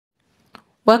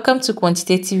Welcome to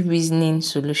quantitative reasoning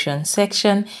solution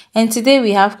section, and today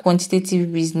we have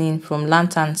quantitative reasoning from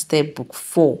Lantern Step Book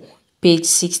 4, page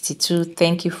 62.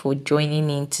 Thank you for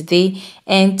joining in today,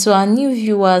 and to our new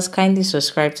viewers, kindly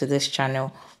subscribe to this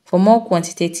channel for more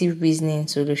quantitative reasoning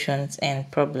solutions and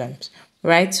problems.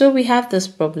 Right, so we have this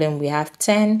problem. We have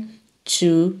 10,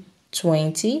 2,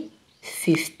 20,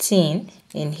 15,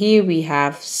 and here we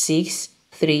have 6,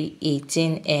 3,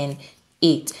 18, and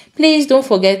 8. Please don't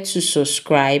forget to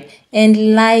subscribe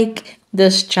and like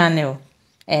this channel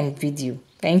and video.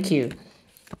 Thank you.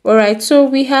 All right, so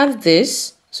we have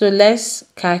this. So let's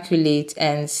calculate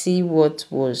and see what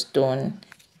was done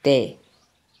there.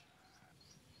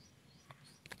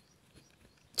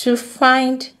 To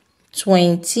find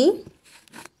 20,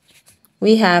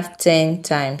 we have 10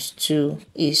 times 2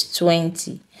 is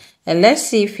 20. And let's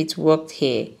see if it worked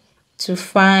here. To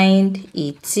find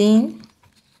 18,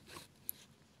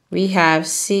 we have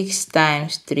 6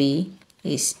 times 3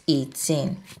 is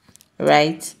 18,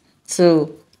 right?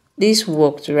 So this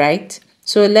worked, right?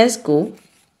 So let's go.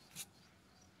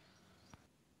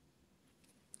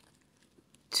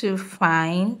 To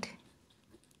find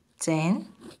 10,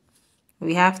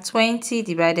 we have 20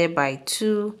 divided by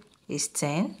 2 is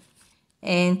 10.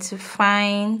 And to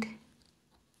find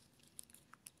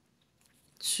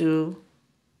 2,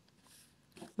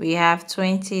 we have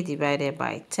 20 divided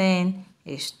by 10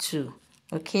 is 2.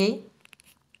 Okay?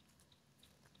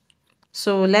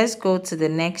 So let's go to the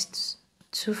next.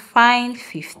 To find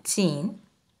 15,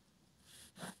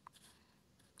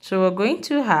 so we're going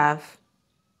to have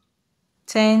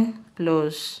 10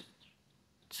 plus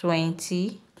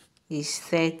 20 is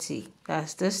 30.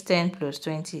 That's this 10 plus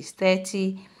 20 is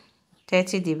 30.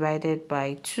 30 divided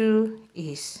by 2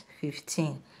 is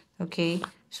 15. Okay,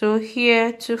 so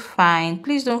here to find,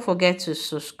 please don't forget to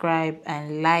subscribe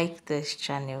and like this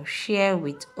channel, share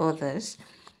with others.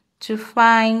 To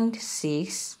find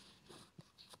 6,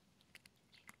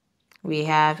 we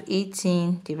have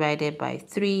 18 divided by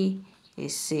 3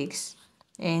 is 6.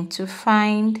 And to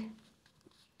find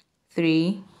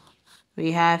 3,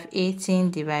 we have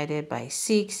 18 divided by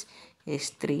 6 is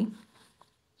 3.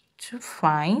 To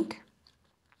find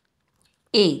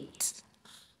 8,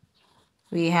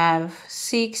 we have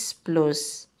 6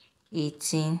 plus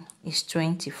 18 is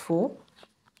 24,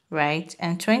 right?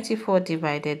 And 24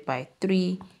 divided by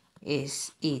 3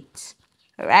 is 8.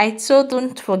 Right, so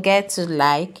don't forget to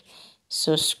like,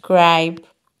 subscribe,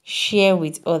 share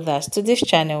with others to this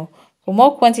channel for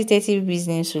more quantitative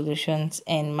reasoning solutions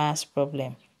and math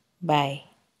problem. Bye.